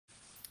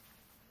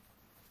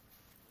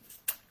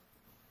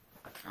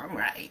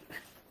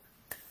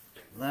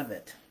love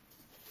it.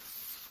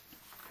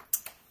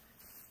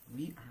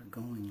 We are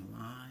going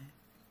live.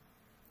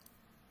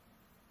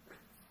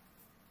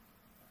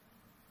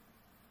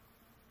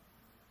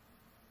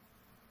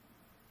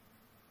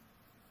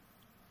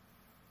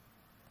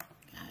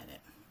 Got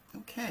it.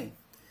 Okay.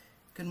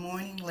 Good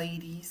morning,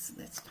 ladies.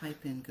 Let's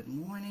type in good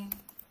morning.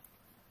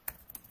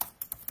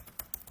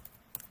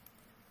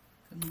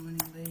 Good morning,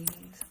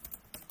 ladies.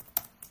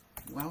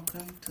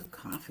 Welcome to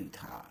Coffee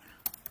Talk.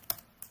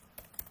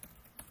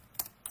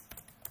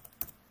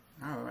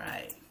 All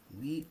right,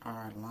 we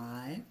are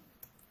live.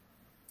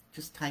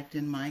 Just typed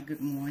in my good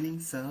morning,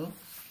 so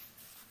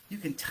you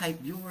can type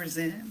yours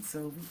in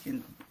so we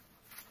can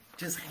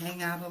just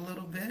hang out a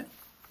little bit.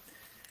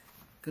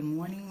 Good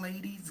morning,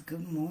 ladies.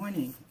 Good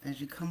morning. As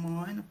you come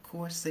on, of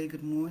course, say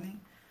good morning.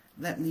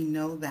 Let me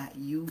know that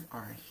you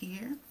are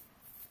here.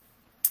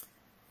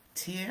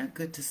 Tia,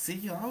 good to see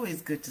you.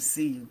 Always good to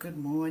see you. Good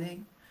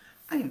morning.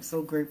 I am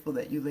so grateful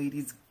that you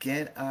ladies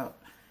get up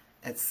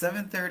at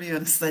 7:30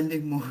 on a Sunday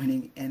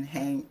morning and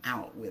hang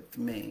out with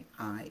me.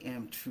 I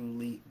am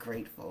truly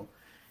grateful.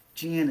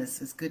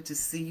 Janice, it's good to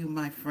see you,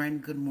 my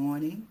friend. Good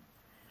morning.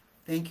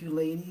 Thank you,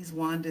 ladies.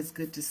 Wanda, it's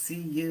good to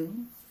see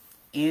you.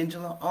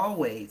 Angela,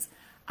 always.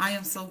 I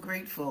am so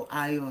grateful.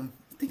 I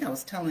think I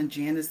was telling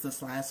Janice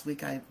this last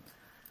week. I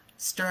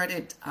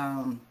started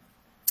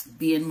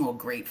being more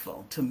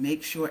grateful to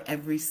make sure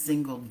every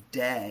single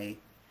day,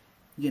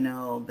 you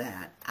know,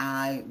 that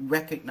I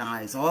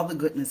recognize all the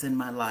goodness in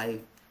my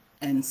life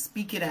and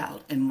speak it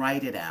out and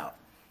write it out.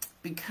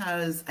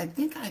 Because I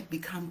think I've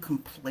become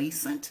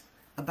complacent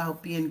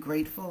about being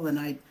grateful, and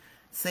I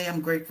say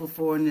I'm grateful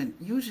for, and it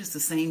usually it's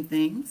the same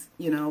things,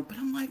 you know, but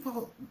I'm like,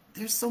 well,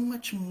 there's so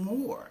much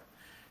more.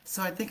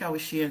 So I think I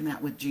was sharing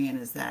that with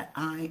Janice, that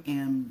I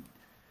am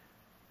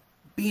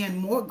being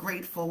more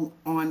grateful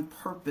on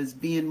purpose,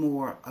 being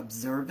more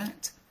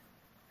observant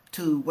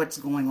to what's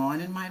going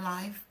on in my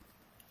life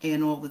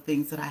and all the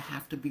things that I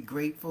have to be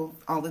grateful,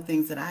 all the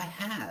things that I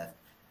have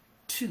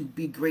to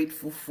be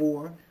grateful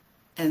for,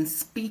 and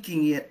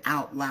speaking it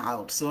out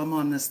loud. So I'm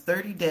on this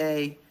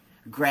 30-day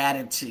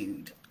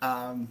gratitude,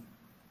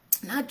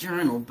 not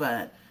journal,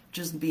 but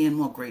just being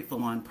more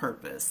grateful on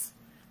purpose.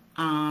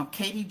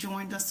 Katie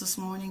joined us this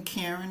morning.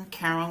 Karen,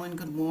 Carolyn,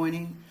 good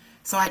morning.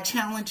 So I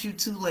challenge you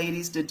two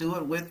ladies to do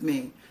it with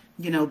me.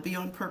 You know, be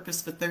on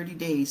purpose for 30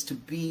 days to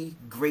be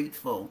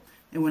grateful.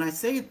 And when I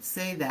say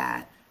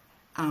that,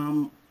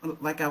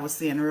 like I was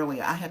saying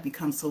earlier, I had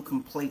become so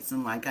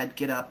complacent. Like I'd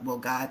get up, well,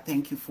 God,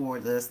 thank you for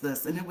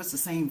this, and it was the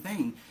same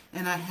thing.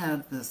 And I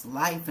have this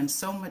life and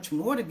so much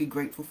more to be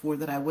grateful for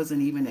that I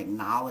wasn't even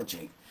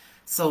acknowledging.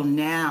 So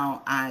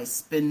now I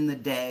spend the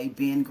day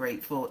being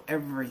grateful,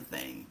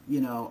 everything, you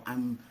know,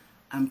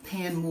 I'm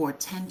paying more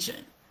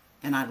attention,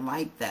 and I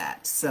like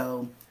that.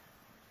 So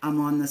I'm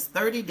on this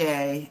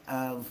 30-day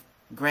of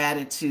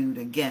gratitude,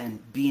 again,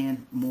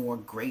 being more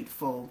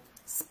grateful,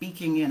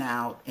 speaking it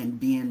out, and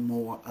being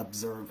more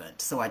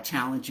observant. So I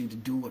challenge you to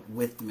do it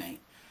with me.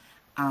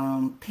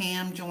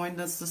 Pam joined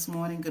us this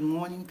morning. Good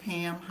morning,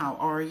 Pam. How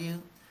are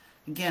you?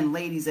 Again,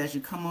 ladies, as you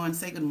come on,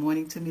 say good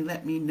morning to me.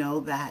 Let me know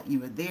that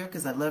you are there,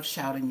 because I love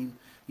shouting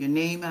your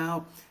name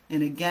out.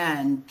 And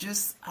again,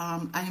 just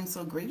I am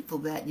so grateful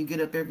that you get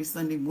up every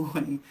Sunday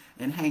morning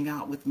and hang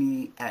out with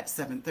me at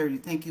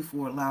 7:30. Thank you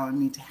for allowing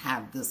me to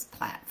have this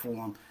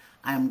platform.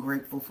 I am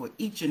grateful for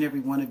each and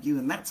every one of you,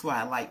 and that's why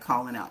I like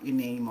calling out your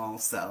name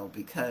also,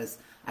 because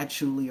I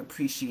truly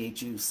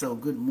appreciate you. So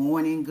good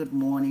morning, good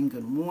morning,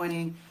 good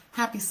morning.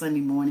 Happy Sunday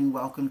morning.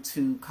 Welcome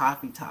to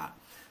Coffee Talk.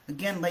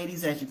 Again,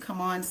 ladies, as you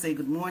come on, say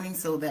good morning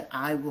so that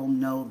I will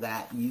know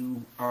that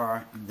you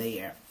are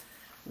there.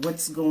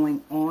 What's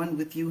going on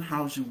with you?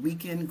 How's your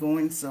weekend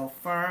going so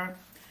far?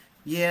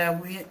 Yeah,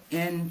 we're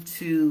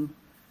into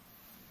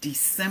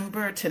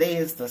December. Today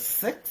is the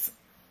 6th.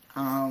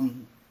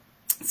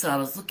 So I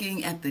was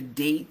looking at the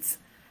dates.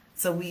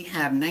 So we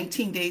have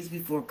 19 days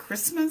before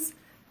Christmas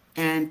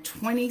and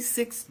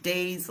 26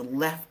 days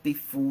left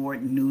before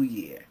New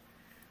Year.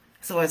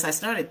 So as I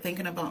started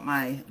thinking about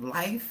my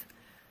life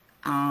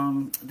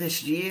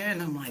this year,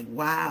 and I'm like,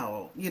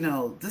 wow, you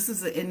know, this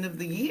is the end of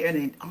the year, and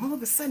then all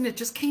of a sudden it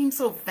just came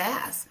so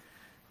fast.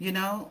 You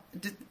know,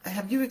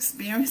 have you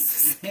experienced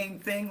the same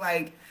thing?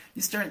 Like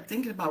you start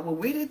thinking about, well,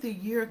 where did the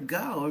year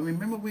go? And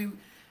remember we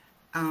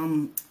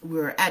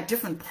were at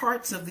different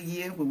parts of the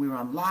year where we were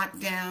on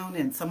lockdown,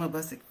 and some of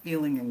us are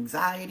feeling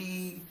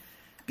anxiety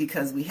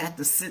because we had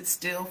to sit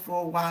still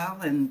for a while,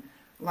 and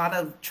a lot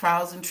of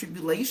trials and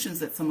tribulations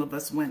that some of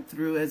us went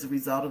through as a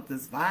result of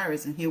this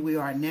virus. And here we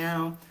are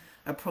now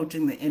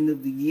approaching the end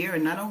of the year.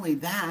 And not only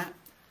that,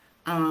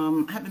 I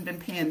haven't been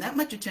paying that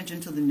much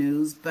attention to the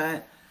news,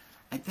 but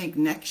I think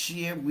next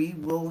year we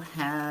will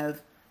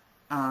have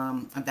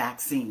a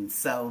vaccine.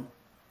 So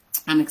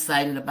I'm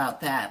excited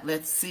about that.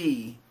 Let's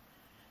see.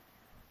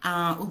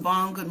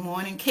 Ubon, good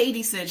morning.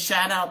 Katie said,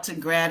 shout out to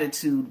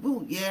gratitude.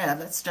 Ooh, yeah,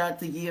 let's start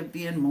the year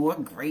being more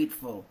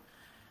grateful.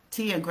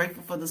 Tia,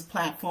 grateful for this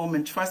platform,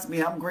 and trust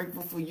me, I'm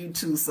grateful for you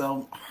too.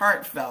 So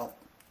heartfelt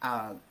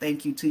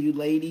thank you to you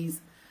ladies.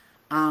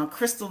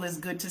 Crystal, is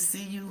good to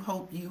see you.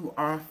 Hope you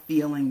are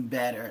feeling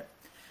better.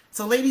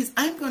 So ladies,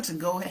 I'm going to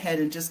go ahead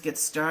and just get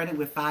started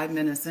with 5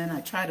 minutes in.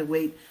 I try to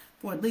wait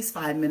for at least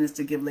 5 minutes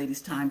to give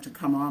ladies time to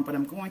come on, but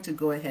I'm going to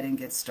go ahead and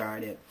get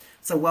started.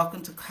 So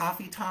welcome to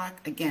Coffee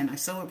Talk. Again, I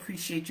so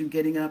appreciate you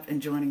getting up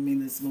and joining me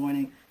this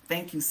morning.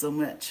 Thank you so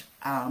much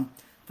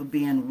for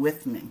being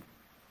with me.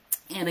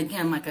 And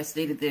again, like I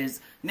stated, there's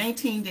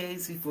 19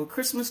 days before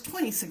Christmas,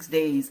 26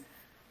 days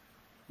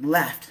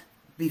left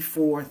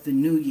before the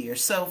new year.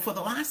 So for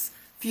the last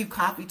few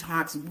Coffee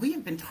Talks, we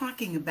have been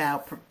talking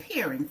about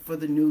preparing for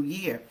the new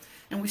year.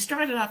 And we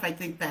started off, I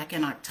think, back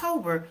in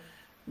October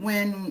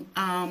when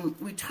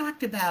we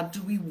talked about,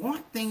 do we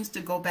want things to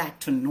go back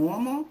to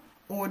normal,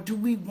 or do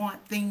we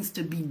want things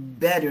to be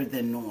better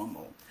than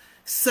normal?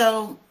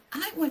 So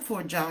I went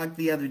for a jog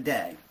the other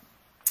day,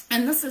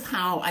 and this is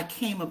how I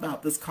came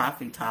about this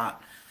Coffee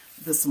Talk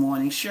this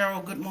morning.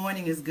 Cheryl, good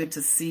morning. It's good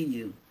to see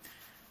you.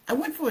 I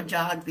went for a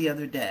jog the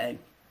other day,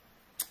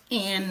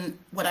 and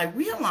what I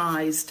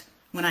realized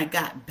when I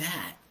got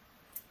back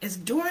is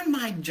during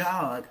my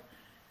jog,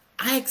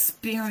 I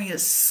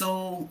experienced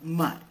so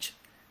much.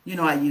 You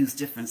know, I use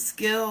different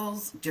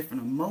skills,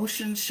 different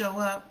emotions show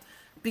up,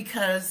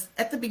 because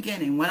at the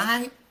beginning,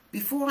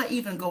 before I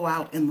even go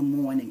out in the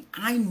morning,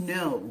 I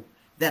know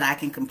that I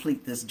can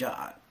complete this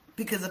jog.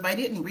 Because if I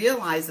didn't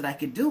realize that I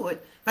could do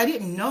it, if I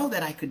didn't know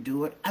that I could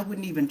do it, I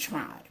wouldn't even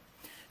try.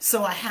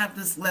 So I have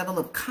this level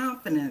of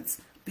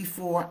confidence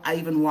before I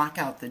even walk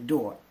out the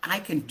door. I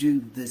can do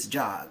this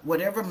jog.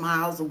 Whatever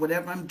miles or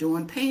whatever I'm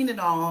doing, pain at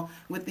all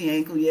with the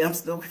ankle. Yeah, I'm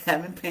still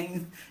having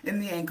pain in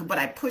the ankle, but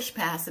I push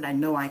past it. I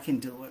know I can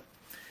do it.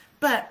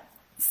 But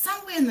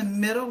somewhere in the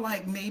middle,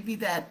 like maybe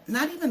that,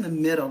 not even the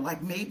middle,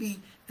 like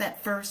maybe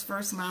that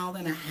first mile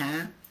and a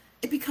half,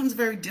 it becomes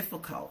very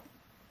difficult.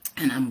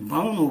 And I'm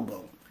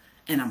vulnerable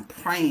and I'm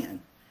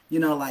praying. You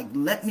know, like,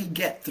 let me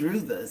get through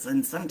this.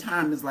 And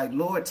sometimes it's like,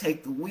 Lord,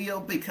 take the wheel,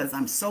 because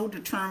I'm so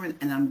determined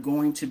and I'm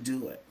going to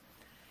do it.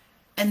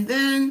 And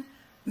then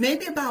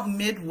maybe about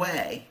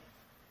midway,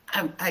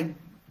 I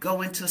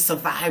go into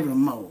survivor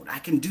mode. I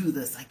can do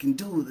this. I can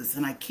do this.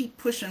 And I keep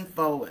pushing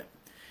forward.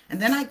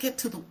 And then I get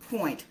to the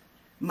point,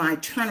 my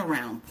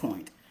turnaround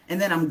point. And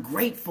then I'm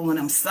grateful and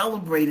I'm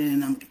celebrating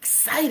and I'm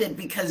excited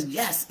because,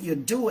 yes, you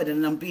do it.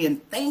 And I'm being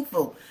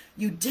thankful.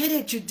 You did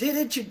it. You did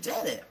it. You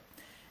did it.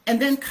 And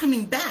then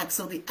coming back,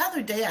 so the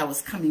other day I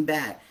was coming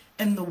back,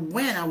 and the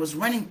wind, I was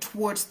running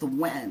towards the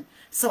wind.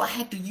 So I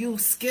had to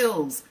use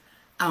skills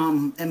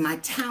and my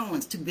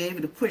talents to be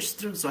able to push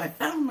through. So I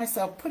found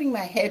myself putting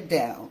my head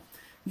down,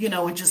 you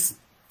know, and just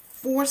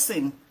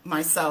forcing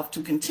myself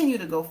to continue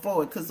to go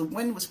forward, because the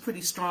wind was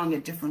pretty strong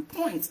at different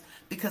points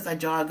because I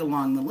jog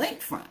along the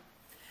lakefront.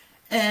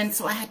 And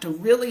so I had to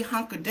really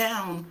hunker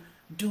down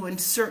doing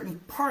certain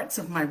parts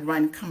of my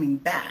run coming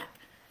back,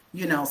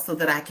 you know, so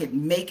that I could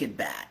make it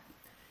back.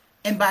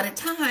 And by the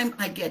time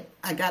I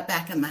got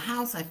back in the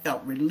house, I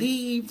felt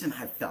relieved and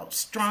I felt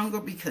stronger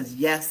because,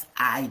 yes,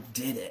 I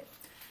did it.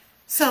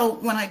 So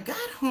when I got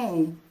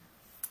home,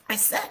 I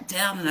sat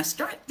down and I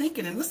started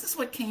thinking, and this is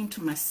what came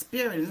to my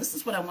spirit, and this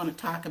is what I want to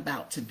talk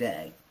about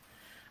today.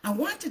 I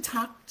want to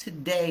talk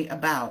today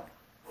about,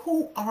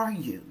 who are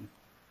you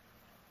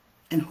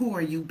and who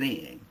are you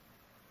being?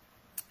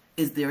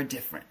 Is there a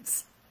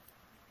difference?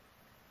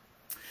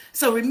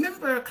 So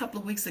remember a couple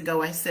of weeks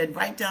ago, I said,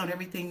 write down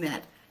everything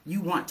that you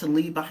want to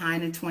leave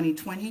behind in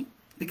 2020,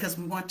 because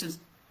we want to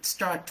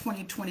start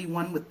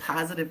 2021 with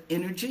positive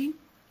energy.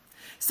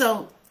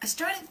 So I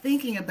started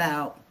thinking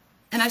about,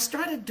 and I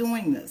started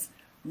doing this,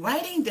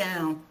 writing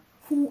down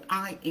who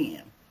I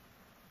am.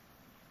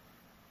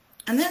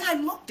 And then I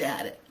looked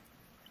at it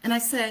and I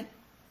said,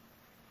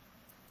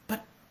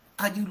 but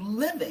are you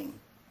living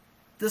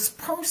this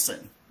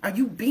person? Are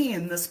you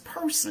being this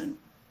person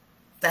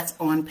that's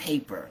on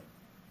paper?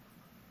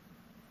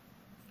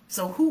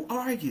 So who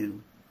are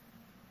you?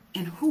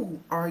 And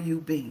who are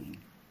you being?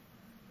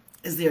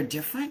 Is there a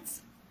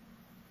difference?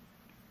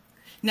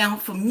 Now,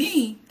 for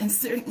me, in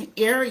certain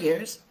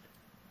areas,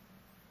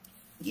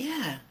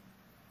 yeah,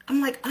 I'm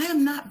like, I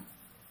am not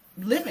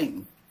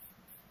living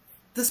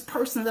this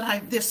person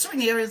that there's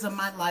certain areas of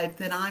my life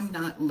that I'm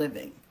not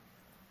living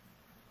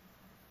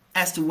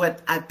as to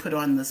what I put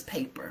on this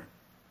paper.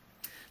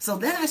 So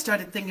then I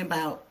started thinking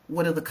about,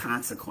 what are the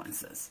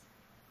consequences?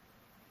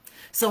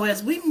 So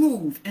as we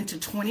move into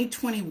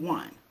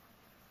 2021,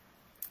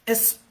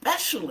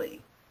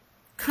 especially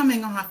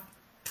coming off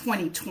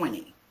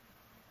 2020,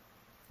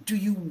 do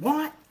you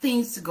want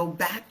things to go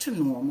back to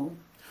normal,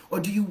 or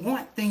do you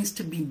want things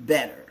to be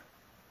better?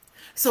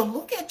 So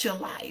look at your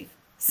life.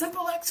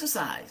 Simple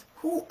exercise.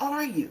 Who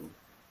are you?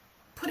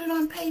 Put it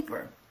on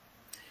paper.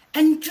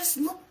 And just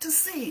look to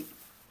see,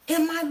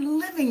 am I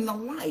living the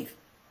life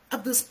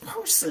of this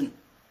person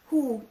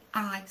who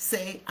I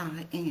say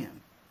I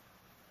am?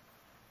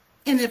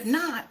 And if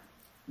not,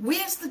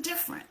 where's the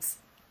difference?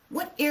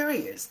 What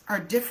areas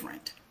are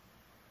different?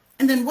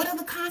 And then what are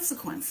the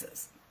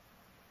consequences?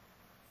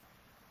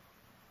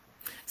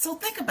 So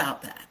think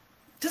about that.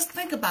 Just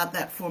think about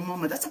that for a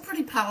moment. That's a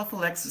pretty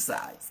powerful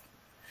exercise.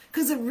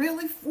 because it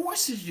really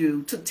forces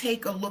you to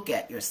take a look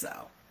at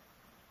yourself.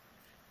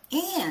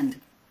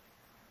 And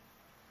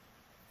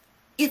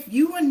if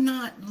you are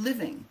not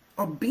living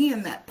or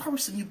being that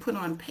person you put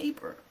on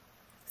paper,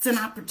 it's an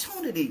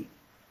opportunity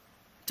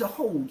to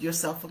hold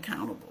yourself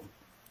accountable.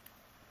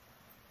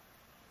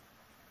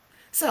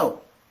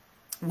 So,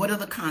 what are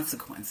the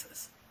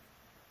consequences?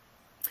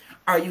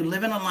 Are you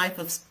living a life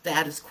of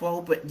status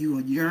quo, but you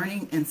are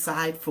yearning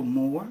inside for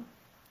more?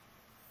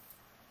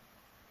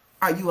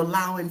 Are you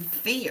allowing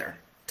fear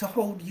to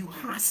hold you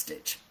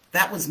hostage?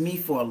 That was me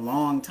for a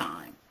long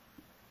time.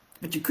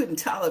 But you couldn't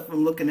tell it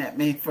from looking at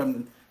me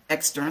from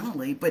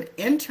externally, but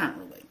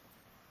internally.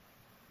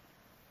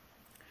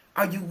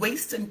 Are you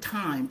wasting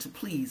time to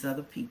please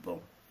other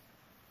people?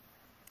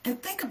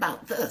 And think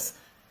about this.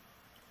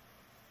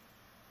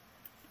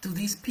 Do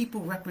these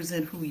people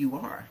represent who you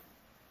are?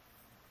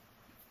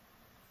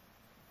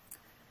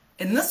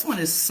 And this one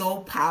is so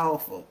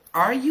powerful.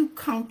 Are you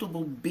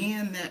comfortable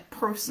being that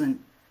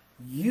person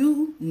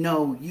you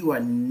know you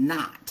are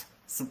not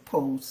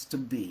supposed to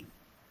be?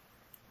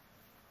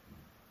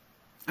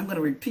 I'm going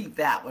to repeat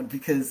that one,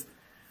 because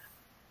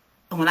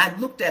when I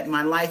looked at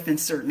my life in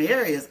certain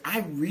areas,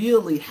 I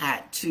really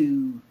had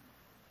to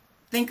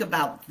think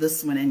about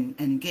this one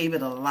and gave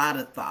it a lot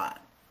of thought.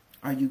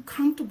 Are you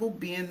comfortable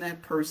being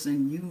that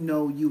person you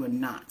know you are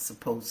not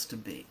supposed to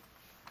be?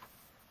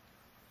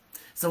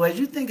 So as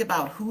you think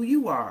about who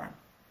you are,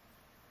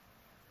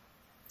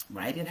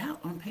 write it out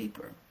on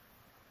paper.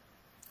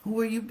 Who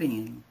are you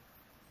being?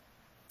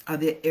 Are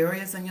there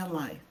areas in your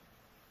life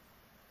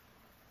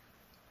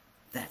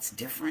that's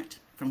different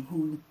from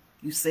who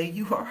you say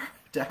you are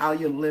to how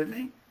you're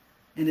living?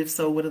 And if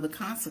so, what are the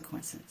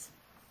consequences?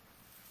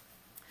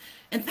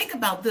 And think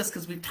about this,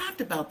 because we've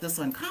talked about this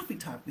on Coffee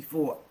Talk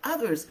before.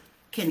 Others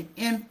can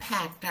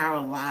impact our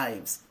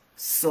lives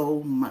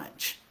so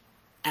much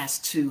as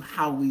to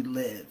how we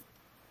live.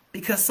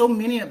 Because so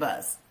many of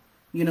us,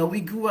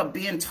 we grew up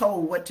being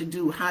told what to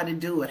do, how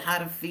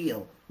to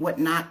feel, what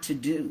not to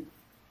do,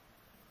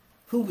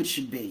 who it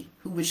should be,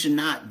 who it should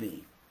not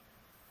be.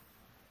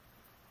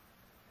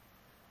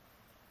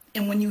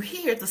 And when you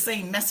hear the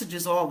same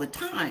messages all the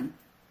time,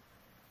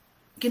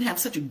 it can have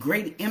such a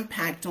great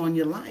impact on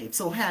your life.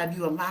 So have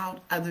you allowed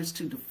others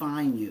to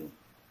define you?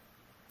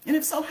 And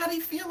if so, how do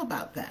you feel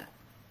about that?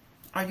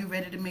 Are you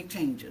ready to make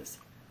changes?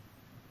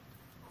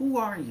 Who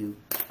are you?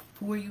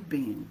 Who are you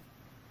being?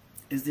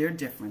 Is there a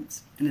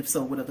difference? And if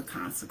so, what are the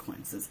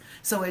consequences?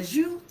 So as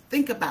you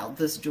think about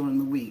this during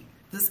the week,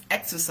 this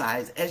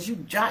exercise, as you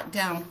jot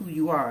down who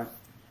you are,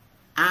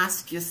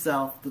 ask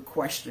yourself the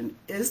question,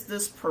 is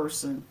this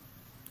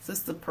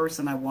the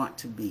person I want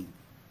to be?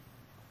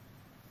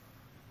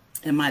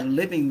 Am I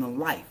living the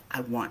life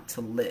I want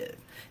to live?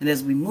 And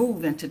as we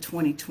move into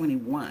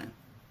 2021,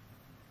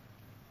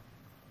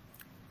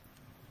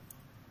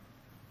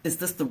 is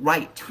this the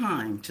right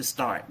time to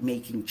start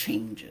making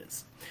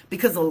changes?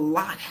 Because a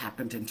lot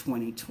happened in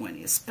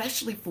 2020,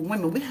 especially for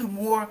women. We have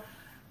more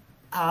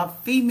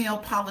female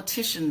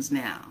politicians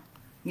now.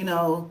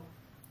 Part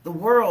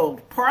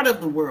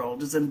of the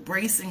world is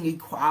embracing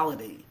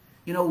equality.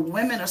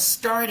 Women are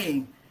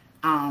starting,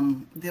 our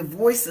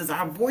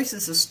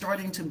voices are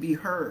starting to be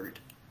heard.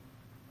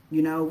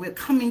 We're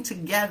coming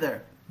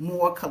together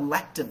more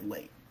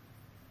collectively.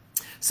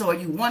 So are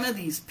you one of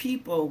these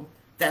people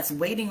that's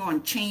waiting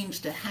on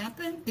change to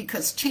happen?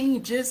 Because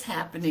change is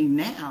happening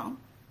now.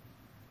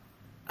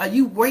 Are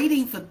you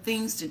waiting for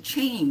things to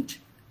change?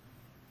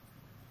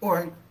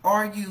 Or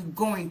are you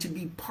going to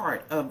be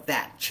part of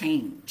that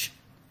change?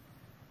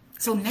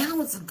 So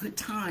now is a good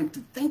time to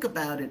think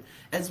about it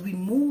as we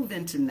move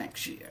into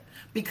next year.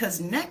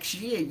 Because next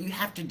year you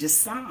have to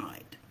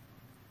decide.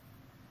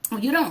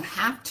 Well, you don't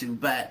have to,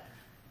 but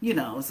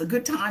it's a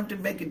good time to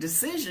make a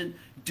decision.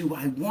 Do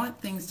I want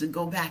things to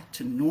go back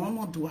to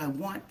normal? Do I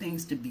want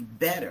things to be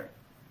better?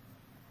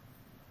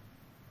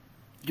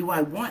 Do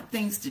I want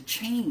things to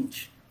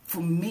change for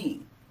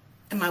me?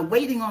 Am I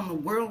waiting on the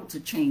world to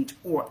change,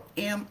 or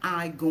am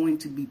I going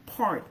to be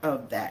part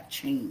of that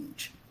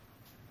change?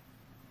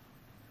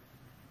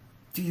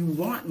 Do you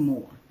want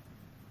more?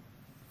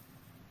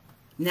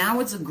 Now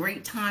is a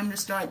great time to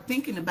start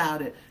thinking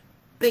about it.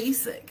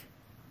 Basic.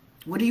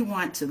 What do you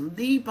want to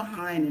leave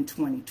behind in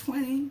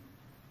 2020?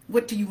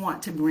 What do you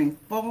want to bring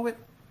forward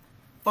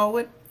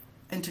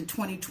into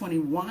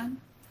 2021?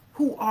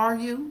 Who are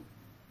you?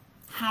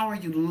 How are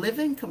you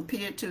living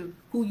compared to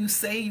who you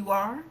say you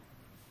are?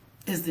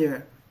 Is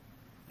there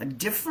a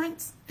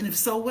difference? And if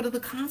so, what are the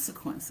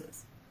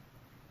consequences?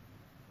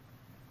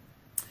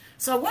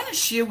 So I want to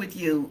share with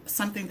you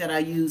something that I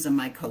use in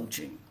my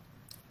coaching.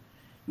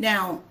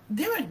 Now,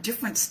 there are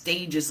different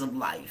stages of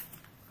life,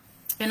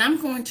 and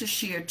I'm going to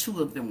share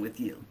two of them with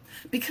you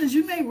because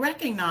you may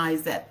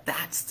recognize that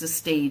that's the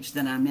stage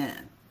that I'm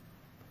in.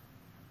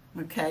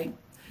 Okay?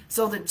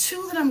 So the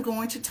two that I'm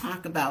going to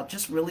talk about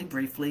just really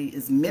briefly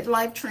is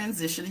midlife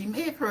transition. You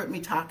may have heard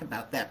me talk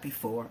about that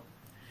before.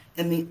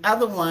 And the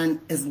other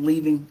one is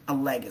leaving a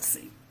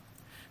legacy.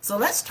 So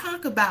let's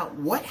talk about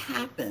what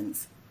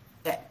happens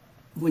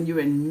when you're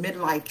in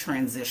midlife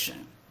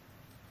transition.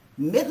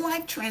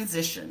 Midlife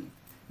transition,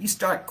 you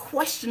start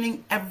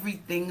questioning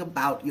everything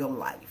about your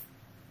life.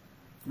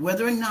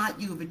 Whether or not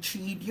you've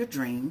achieved your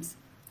dreams,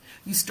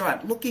 you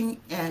start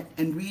looking at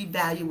and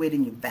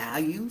reevaluating your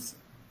values,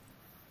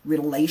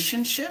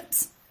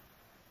 relationships,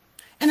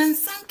 and in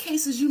some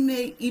cases you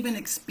may even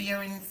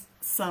experience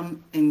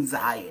some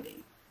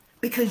anxiety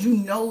because you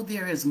know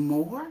there is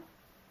more.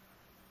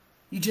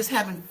 You just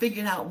haven't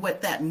figured out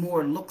what that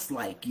more looks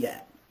like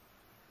yet.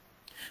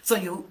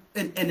 So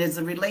and as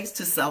it relates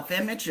to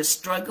self-image, you're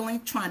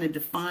struggling, trying to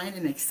define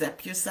and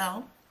accept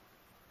yourself.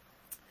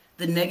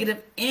 The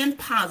negative and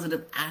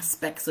positive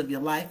aspects of your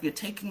life you're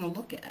taking a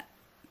look at.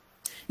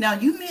 Now,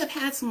 you may have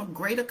had some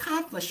great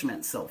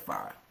accomplishments so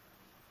far,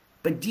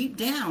 but deep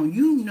down,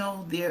 you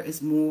know there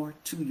is more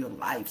to your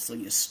life, so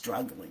you're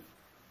struggling.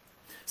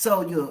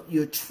 So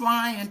you're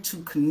trying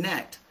to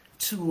connect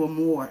to a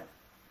more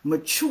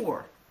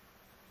mature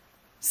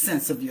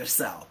sense of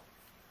yourself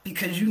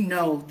because you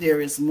know there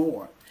is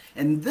more.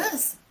 And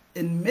this,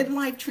 in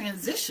midlife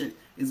transition,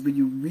 is when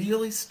you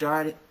really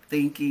started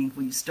thinking,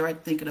 when you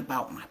start thinking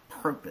about my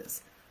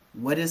purpose.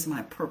 What is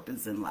my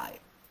purpose in life?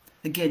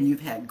 Again,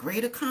 you've had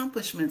great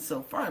accomplishments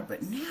so far,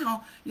 but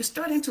now you're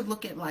starting to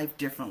look at life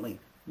differently.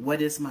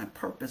 What is my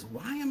purpose?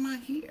 Why am I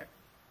here?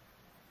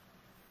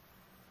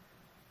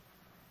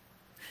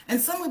 And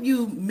some of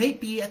you may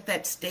be at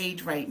that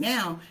stage right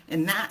now,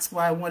 and that's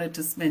why I wanted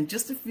to spend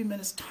just a few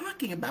minutes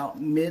talking about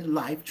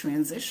midlife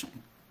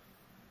transition.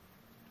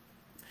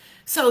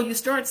 So you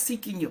start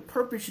seeking your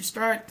purpose. You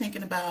start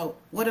thinking about,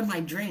 what are my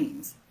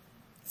dreams?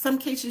 Some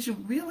cases you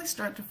really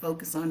start to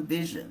focus on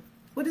vision.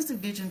 What is the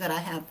vision that I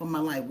have for my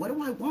life? What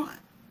do I want?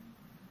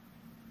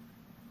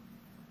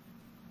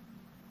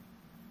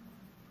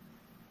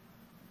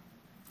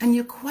 And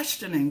you're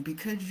questioning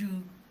because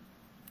you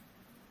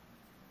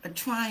are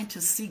trying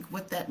to seek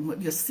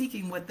you're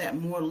seeking what that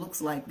more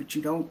looks like, but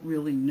you don't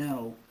really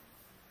know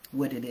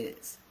what it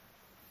is.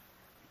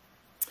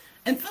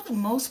 And for the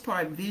most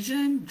part,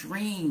 vision,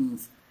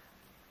 dreams,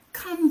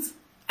 comes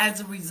as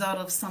a result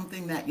of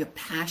something that you're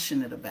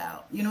passionate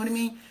about. You know what I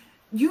mean?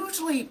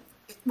 Usually,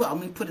 well,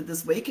 let me put it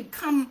this way. It could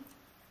come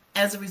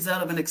as a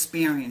result of an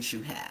experience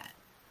you had.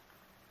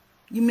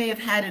 You may have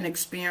had an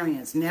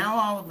experience. Now,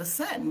 all of a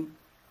sudden,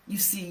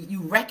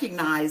 you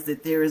recognize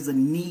that there is a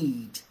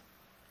need.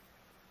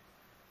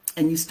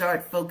 And you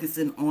start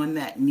focusing on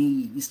that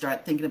need. You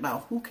start thinking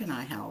about, who can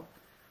I help?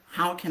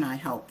 How can I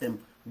help them?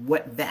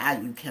 What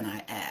value can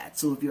I add?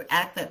 So if you're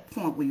at that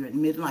point where you're in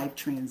midlife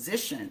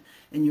transition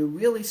and you're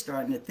really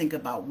starting to think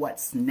about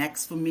what's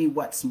next for me,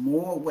 what's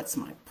more, what's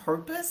my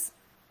purpose,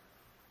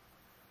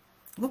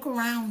 look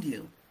around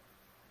you,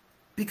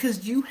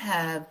 because you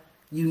have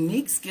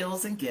unique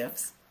skills and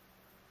gifts.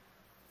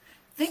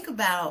 Think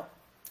about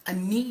a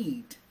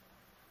need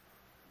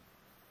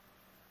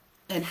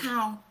and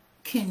how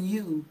can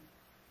you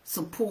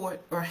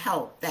support or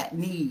help that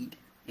need,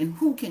 and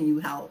who can you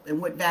help,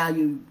 and what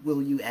value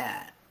will you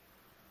add?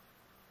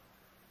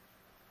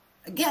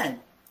 Again,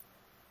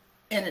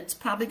 and it's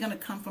probably going to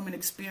come from an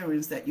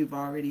experience that you've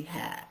already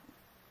had.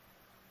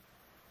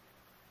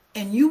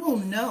 And you will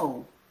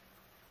know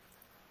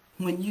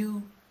when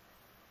you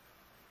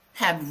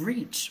have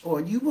reached, or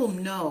you will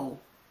know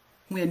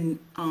when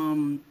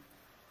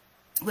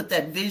what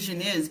that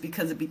vision is,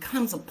 because it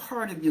becomes a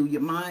part of you,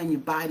 your mind,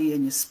 your body,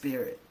 and your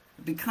spirit.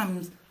 It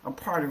becomes a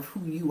part of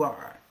who you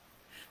are.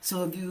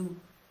 So if you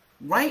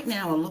right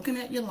now are looking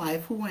at your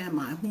life, who am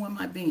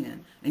I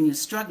being, and you're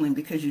struggling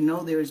because you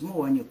know there is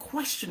more, and you're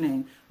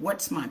questioning,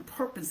 what's my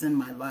purpose in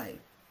my life?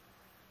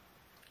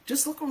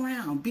 Just look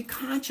around, be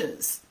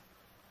conscious.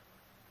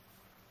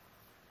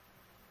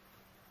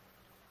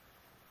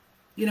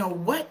 You know,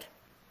 what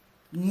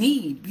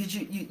need, because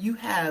you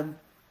have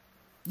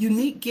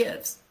unique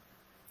gifts.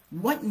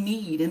 What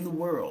need in the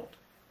world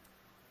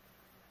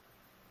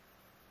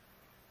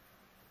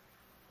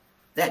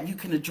that you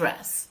can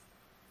address?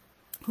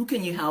 Who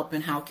can you help,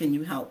 and how can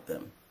you help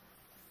them?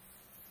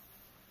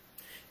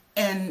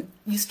 And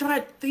you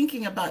start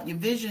thinking about your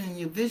vision, and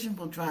your vision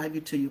will drive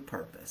you to your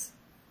purpose.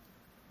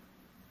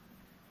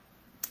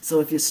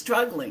 So if you're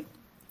struggling,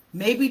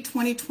 maybe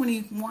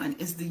 2021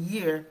 is the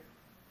year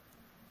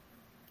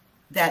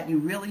that you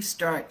really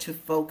start to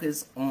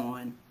focus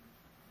on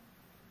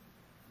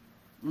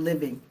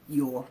living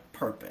your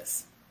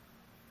purpose.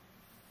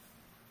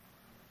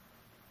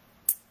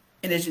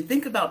 And as you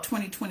think about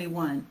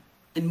 2021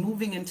 and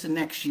moving into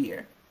next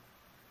year,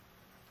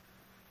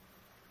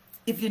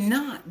 if you're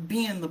not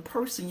being the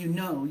person you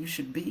know you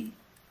should be,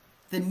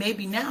 then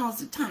maybe now is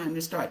the time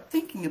to start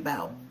thinking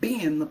about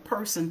being the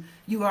person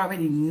you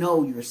already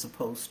know you're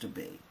supposed to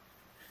be.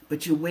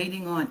 But you're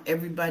waiting on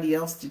everybody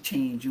else to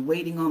change. You're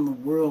waiting on the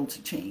world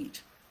to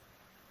change.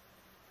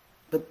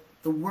 But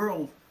the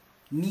world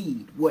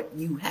need what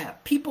you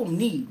have. People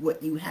need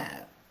what you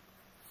have.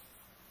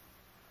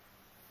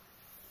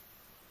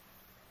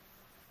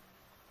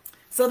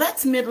 So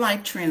that's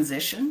midlife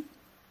transition.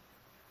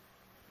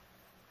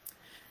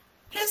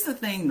 Here's the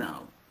thing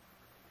though,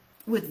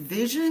 with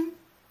vision,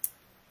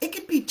 it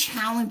could be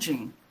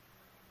challenging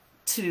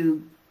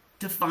to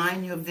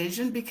define your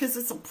vision because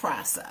it's a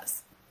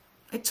process.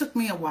 It took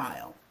me a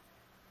while.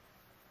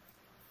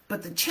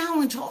 But the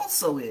challenge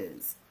also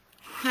is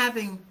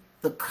having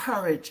the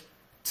courage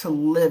to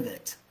live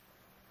it.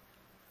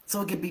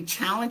 So it can be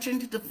challenging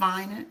to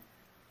define it.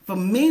 For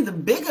me, the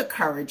bigger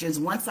courage is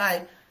once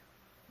I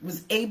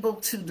was able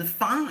to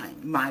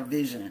define my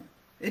vision,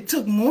 it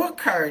took more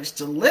courage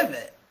to live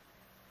it.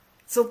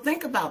 So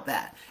think about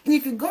that. And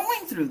if you're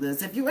going through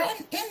this, if you're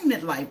in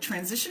midlife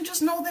transition,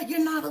 just know that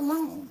you're not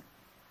alone.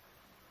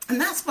 And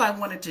that's why I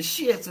wanted to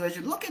share. So as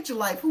you look at your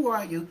life, who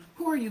are you?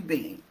 Who are you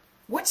being?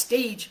 What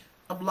stage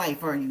of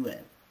life are you in?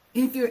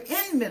 And if you're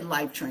in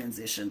midlife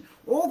transition,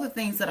 all the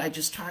things that I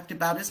just talked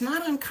about is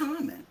not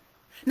uncommon.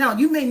 Now,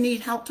 you may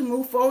need help to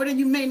move forward and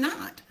you may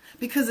not.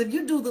 Because if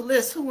you do the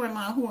list, who am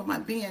I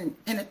being?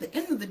 And at the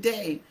end of the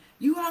day,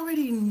 you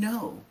already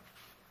know.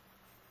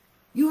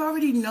 You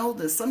already know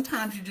this.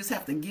 Sometimes you just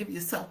have to give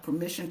yourself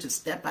permission to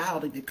step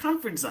out of your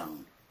comfort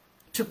zone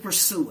to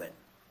pursue it.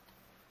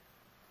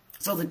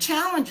 So the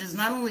challenge is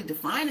not only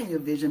defining your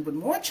vision, but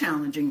more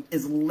challenging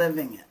is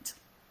living it.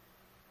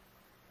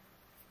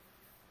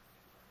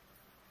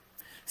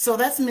 So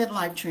that's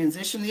midlife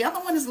transition. The other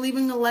one is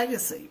leaving a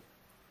legacy.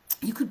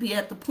 You could be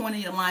at the point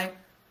in your life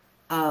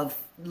of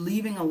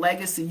leaving a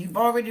legacy. You've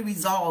already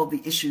resolved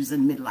the issues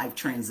in midlife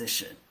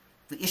transition,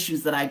 the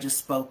issues that I just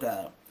spoke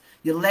of.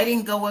 You're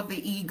letting go of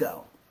the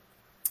ego,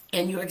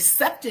 and you're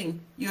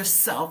accepting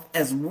yourself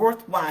as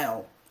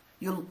worthwhile.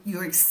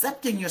 You're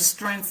accepting your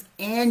strengths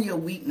and your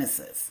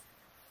weaknesses,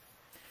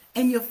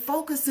 and you're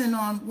focusing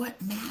on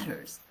what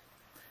matters.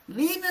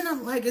 Leaving a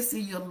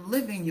legacy, you're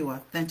living your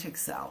authentic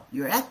self.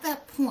 You're at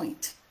that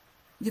point.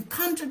 You've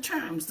come to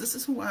terms. This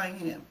is who I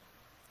am.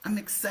 I'm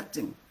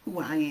accepting who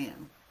I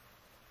am.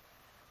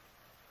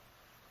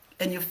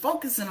 And you're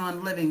focusing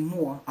on living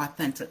more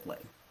authentically.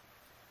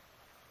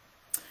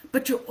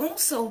 But you're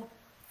also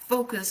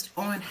focused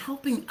on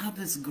helping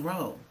others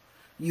grow.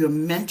 You're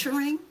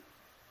mentoring.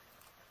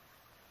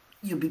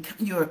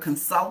 You're a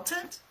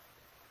consultant.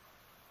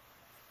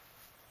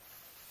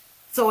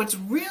 So it's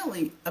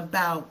really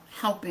about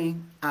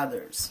helping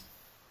others.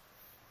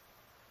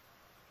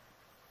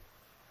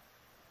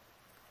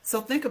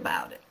 So think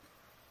about it.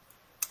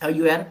 Are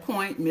you at a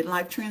point,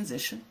 midlife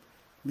transition,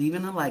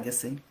 leaving a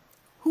legacy?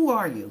 Who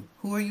are you?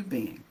 Who are you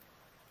being?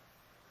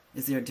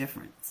 Is there a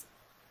difference?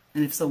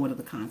 And if so, what are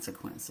the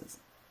consequences?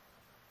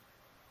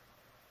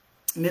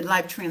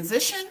 Midlife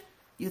transition,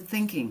 you're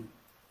thinking,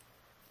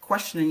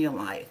 questioning your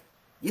life.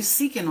 You're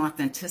seeking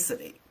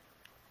authenticity.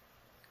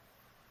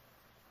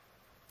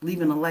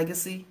 Leaving a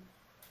legacy,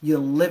 you're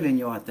living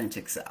your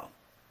authentic self.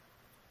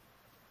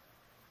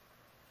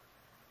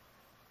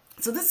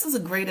 So this is a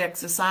great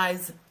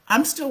exercise.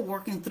 I'm still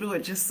working through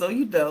it, just so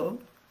you know.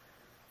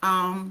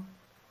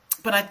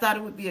 But I thought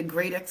it would be a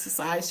great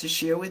exercise to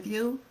share with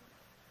you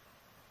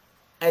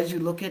as you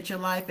look at your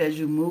life, as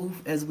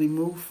we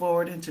move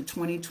forward into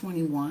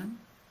 2021.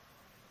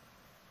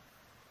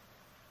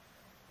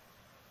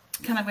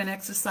 Kind of an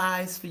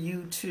exercise for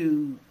you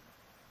to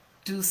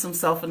do some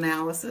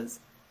self-analysis.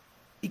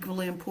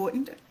 Equally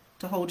important,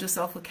 to hold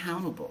yourself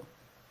accountable.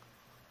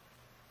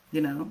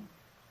 You know?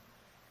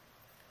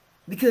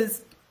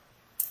 Because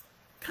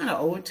kind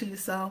of owe it to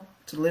yourself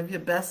to live your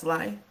best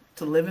life,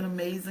 to live an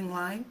amazing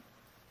life.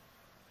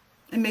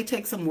 It may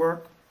take some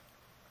work,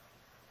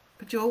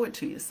 but you owe it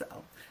to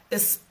yourself.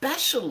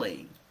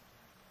 Especially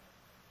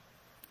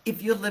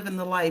if you're living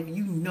the life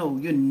you know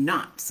you're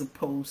not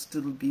supposed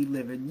to be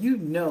living. You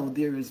know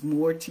there is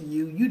more to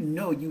you. You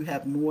know you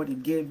have more to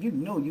give. You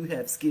know you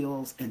have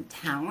skills and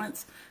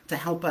talents to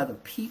help other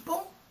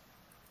people.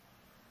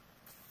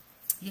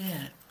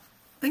 Yeah,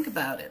 think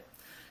about it.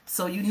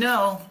 So you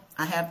know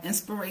I have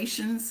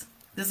inspirations.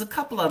 There's a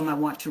couple of them I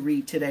want to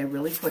read today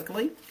really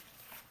quickly.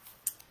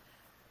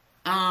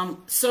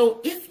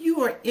 So if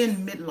you are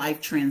in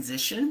midlife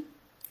transition,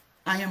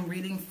 I am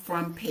reading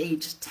from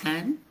page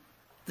 10.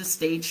 The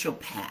stage shall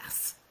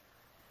pass.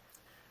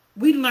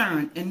 We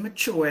learn and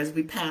mature as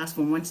we pass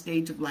from one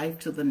stage of life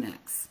to the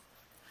next.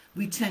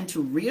 We tend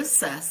to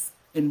reassess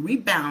and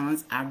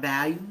rebalance our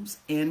values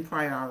and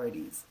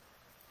priorities.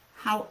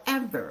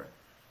 However,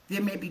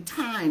 there may be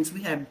times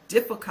we have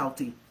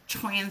difficulty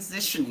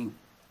transitioning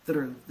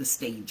through the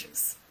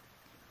stages.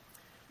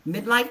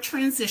 Midlife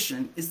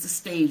transition is the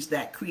stage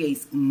that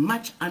creates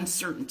much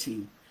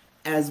uncertainty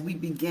as we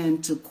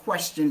begin to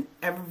question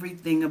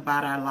everything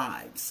about our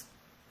lives.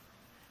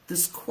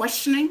 This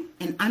questioning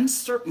and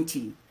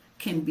uncertainty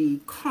can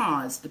be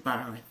caused by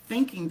our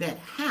thinking that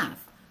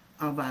half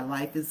of our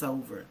life is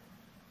over.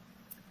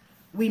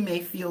 We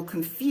may feel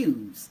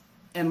confused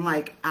and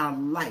like our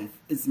life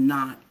is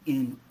not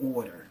in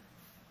order.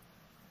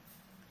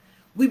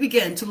 We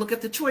begin to look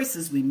at the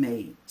choices we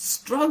made,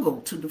 struggle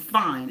to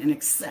define and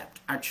accept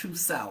our true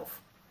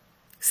self,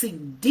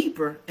 seek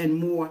deeper and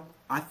more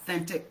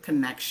authentic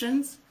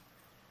connections,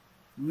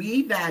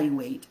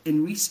 reevaluate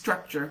and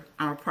restructure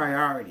our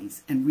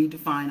priorities, and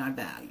redefine our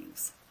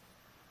values.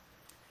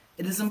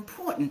 It is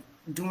important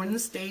during the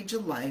stage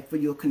of life for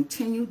your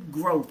continued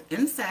growth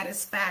and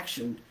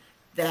satisfaction,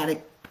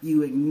 that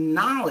you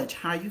acknowledge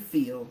how you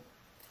feel,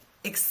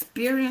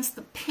 experience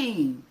the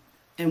pain,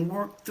 and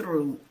work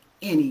through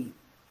any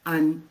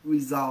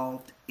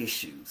unresolved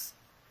issues.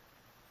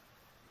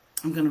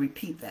 I'm going to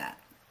repeat that.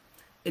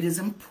 It is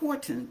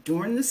important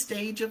during the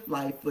stage of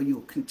life for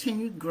your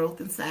continued growth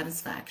and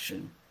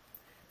satisfaction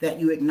that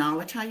you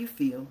acknowledge how you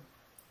feel,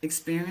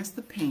 experience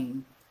the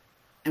pain,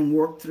 and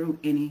work through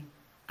any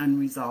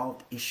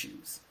unresolved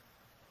issues.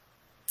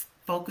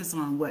 Focus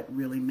on what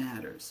really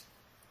matters.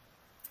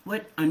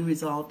 What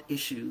unresolved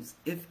issues,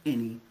 if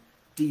any,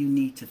 do you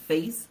need to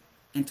face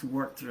and to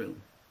work through?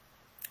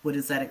 What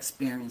is that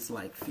experience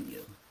like for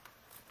you?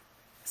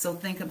 So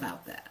think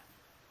about that.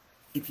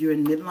 If you're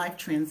in midlife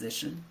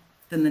transition,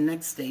 then the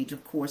next stage,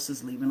 of course,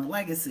 is leaving a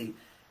legacy.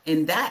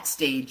 In that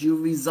stage, you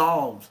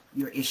resolve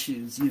your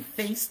issues. You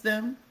face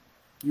them,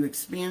 you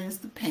experience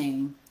the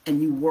pain,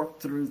 and you work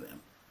through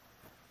them.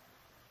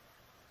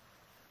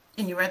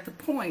 And you're at the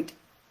point,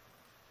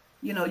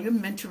 you're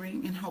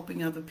mentoring and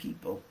helping other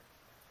people.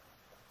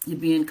 You're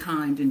being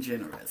kind and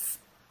generous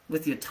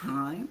with your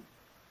time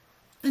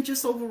and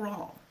just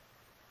overall.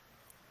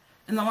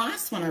 And the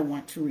last one I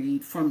want to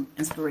read from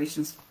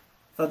Inspirations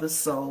for the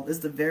Soul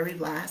is the very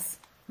last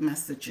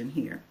message in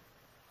here.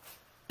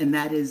 And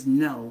that is,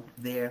 know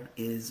there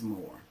is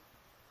more.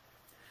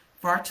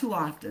 Far too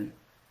often,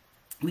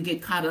 we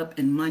get caught up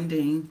in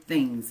mundane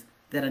things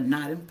that are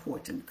not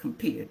important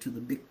compared to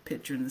the big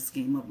picture and the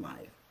scheme of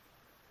life.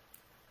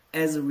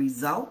 As a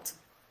result,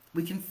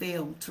 we can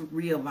fail to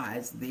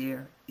realize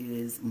there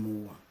is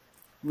more,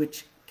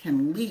 which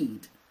can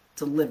lead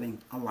to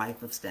living a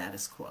life of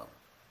status quo.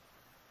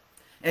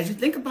 As you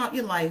think about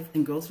your life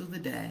and go through the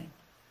day,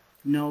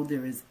 know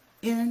there is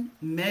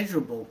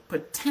immeasurable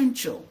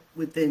potential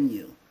within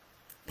you,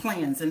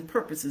 plans and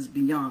purposes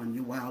beyond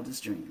your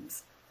wildest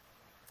dreams.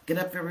 Get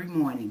up every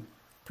morning,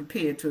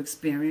 prepared to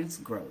experience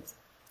growth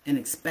and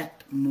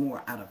expect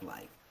more out of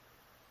life.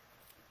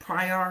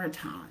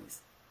 Prioritize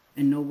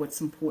and know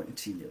what's important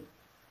to you.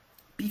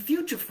 Be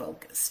future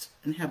focused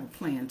and have a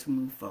plan to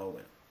move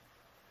forward.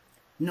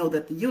 Know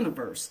that the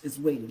universe is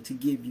waiting to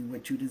give you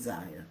what you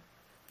desire.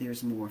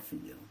 There's more for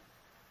you.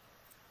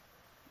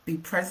 Be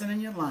present in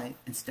your life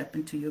and step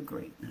into your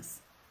greatness.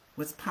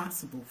 What's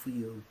possible for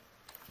you?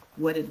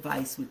 What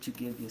advice would you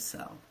give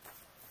yourself?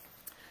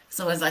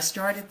 So as I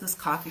started this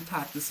coffee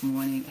talk this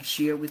morning, I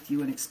shared with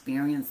you an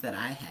experience that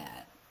I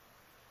had.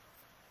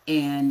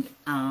 And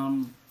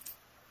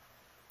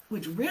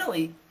which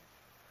really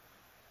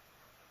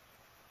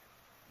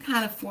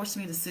kind of forced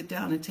me to sit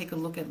down and take a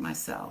look at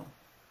myself.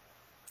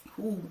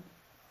 Who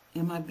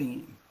am I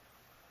being?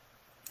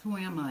 Who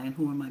am I and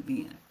who am I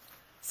being?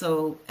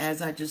 So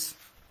as I just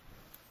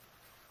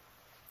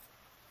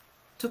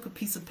took a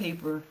piece of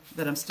paper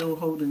that I'm still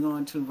holding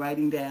on to,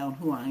 writing down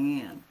who I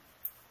am,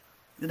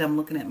 that I'm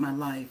looking at my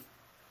life,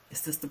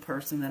 is this the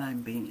person that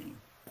I'm being?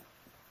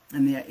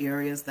 And there are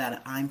areas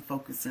that I'm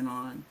focusing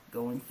on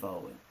going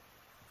forward.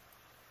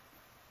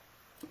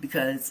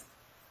 Because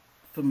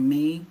for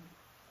me,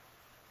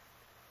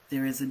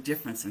 there is a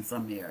difference in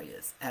some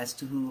areas as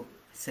to who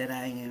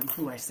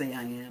I say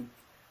I am,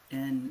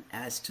 and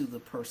as to the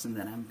person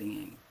that I'm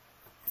being.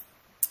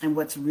 And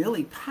what's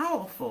really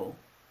powerful,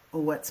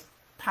 or what's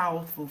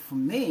powerful for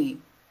me,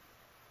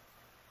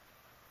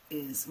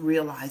 is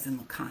realizing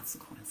the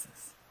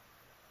consequences.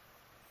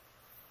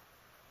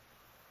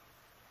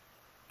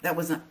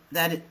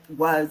 That it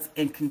was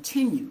and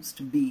continues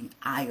to be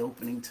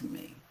eye-opening to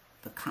me,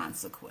 the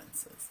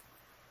consequences.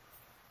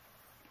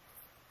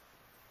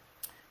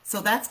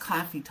 So that's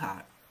Coffee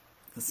Talk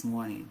this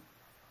morning.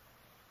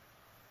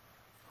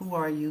 Who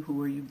are you?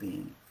 Who are you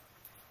being?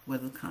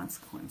 What are the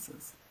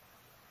consequences?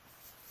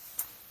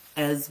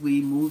 As we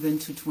move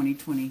into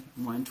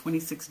 2021,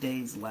 26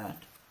 days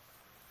left,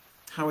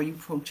 how are you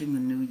approaching the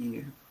new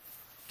year?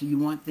 Do you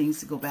want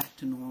things to go back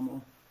to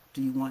normal?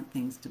 Do you want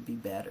things to be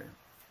better?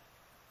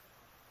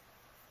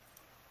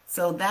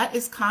 So that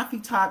is Coffee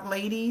Talk,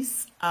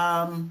 ladies.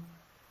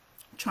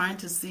 Trying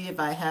to see if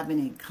I have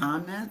any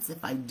comments.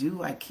 If I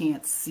do, I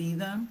can't see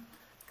them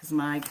because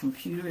my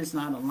computer is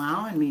not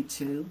allowing me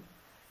to.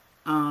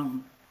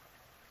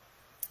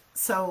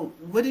 So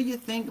what do you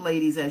think,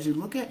 ladies, as you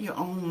look at your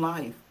own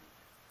life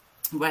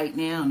right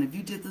now, and if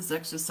you did this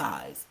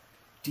exercise,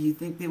 do you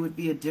think there would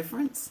be a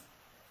difference?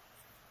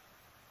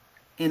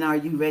 And are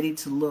you ready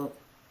to look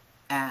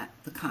at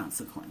the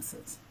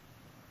consequences?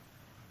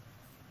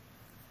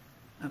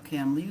 Okay,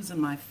 I'm using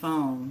my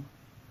phone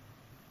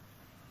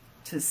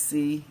to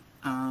see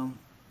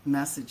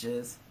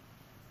messages.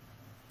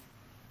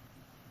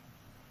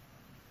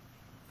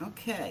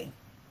 Okay,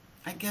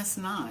 I guess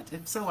not.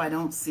 If so, I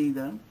don't see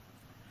them.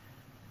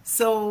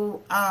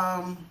 So,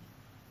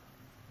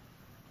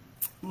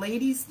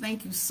 ladies,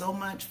 thank you so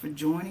much for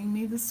joining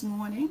me this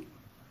morning.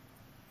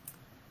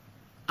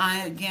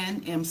 I,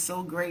 again, am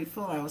so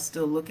grateful. I was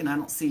still looking. I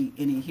don't see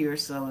any here,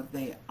 so if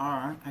they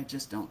are, I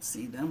just don't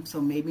see them. So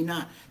maybe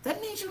not.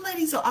 That means you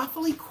ladies are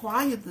awfully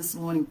quiet this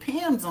morning.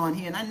 Pam's on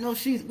here, and I know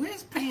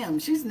where's Pam?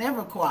 She's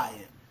never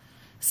quiet.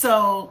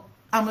 So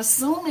I'm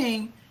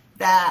assuming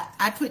that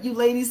I put you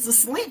ladies to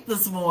sleep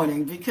this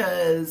morning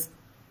because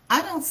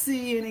I don't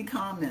see any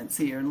comments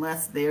here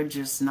unless they're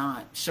just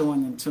not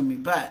showing them to me.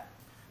 But,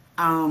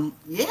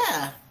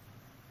 yeah.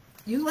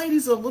 You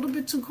ladies are a little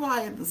bit too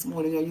quiet this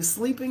morning. Are you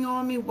sleeping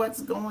on me?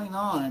 What's going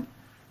on?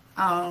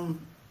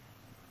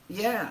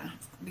 Yeah.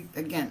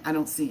 Again, I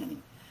don't see any.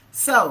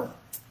 So,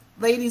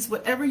 ladies,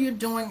 whatever you're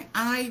doing,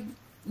 I'm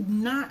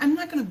not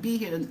going to be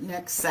here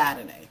next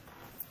Saturday.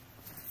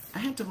 I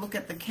have to look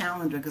at the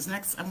calendar because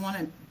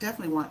I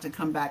definitely want to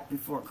come back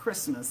before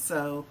Christmas.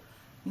 So,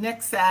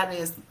 next Saturday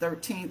is the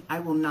 13th.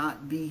 I will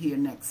not be here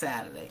next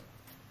Saturday.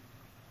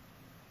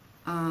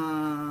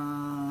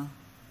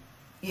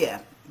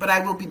 Yeah. But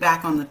I will be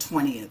back on the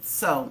 20th.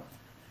 So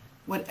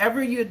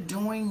whatever you're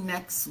doing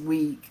next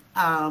week,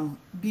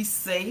 be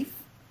safe.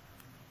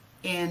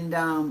 And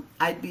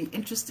I'd be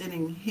interested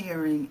in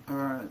hearing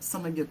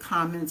some of your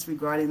comments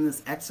regarding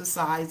this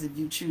exercise if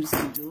you choose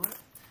to do it,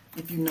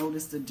 if you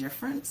notice the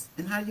difference,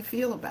 and how you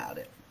feel about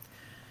it.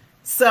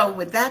 So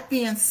with that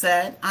being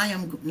said, I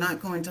am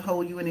not going to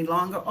hold you any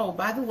longer. Oh,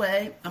 by the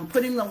way, I'm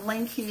putting the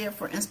link here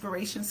for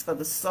Inspirations for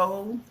the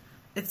Soul.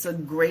 It's a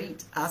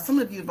great, some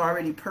of you have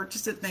already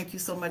purchased it. Thank you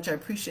so much. I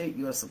appreciate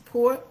your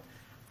support.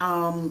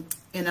 And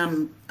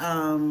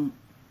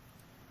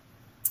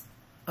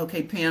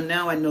okay, Pam,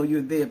 now I know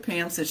you're there.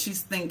 Pam says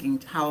she's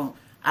thinking how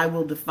I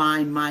will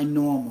define my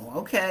normal.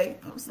 Okay.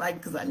 I was like,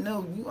 because I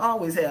know you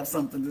always have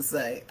something to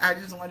say. I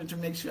just wanted to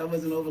make sure I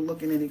wasn't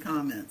overlooking any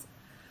comments.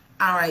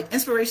 All right.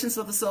 Inspirations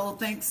for the Soul.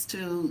 Thanks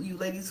to you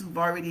ladies who've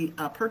already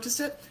purchased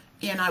it.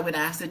 And I would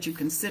ask that you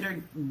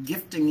consider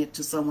gifting it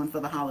to someone for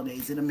the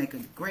holidays. It'll make a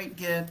great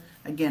gift.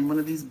 Again, one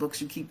of these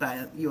books you keep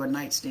by your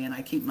nightstand.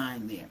 I keep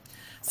mine there.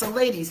 So,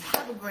 ladies,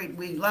 have a great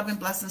week. Love and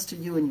blessings to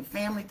you and your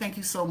family. Thank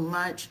you so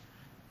much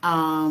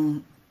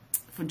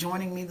for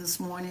joining me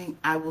this morning.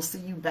 I will see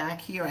you back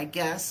here, I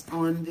guess,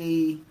 on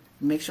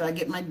make sure I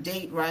get my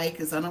date right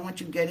because I don't want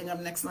you getting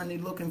up next Sunday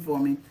looking for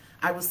me.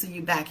 I will see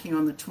you back here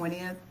on the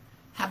 20th.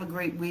 Have a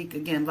great week.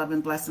 Again, love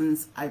and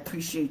blessings. I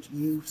appreciate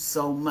you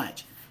so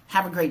much.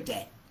 Have a great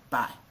day.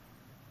 Bye.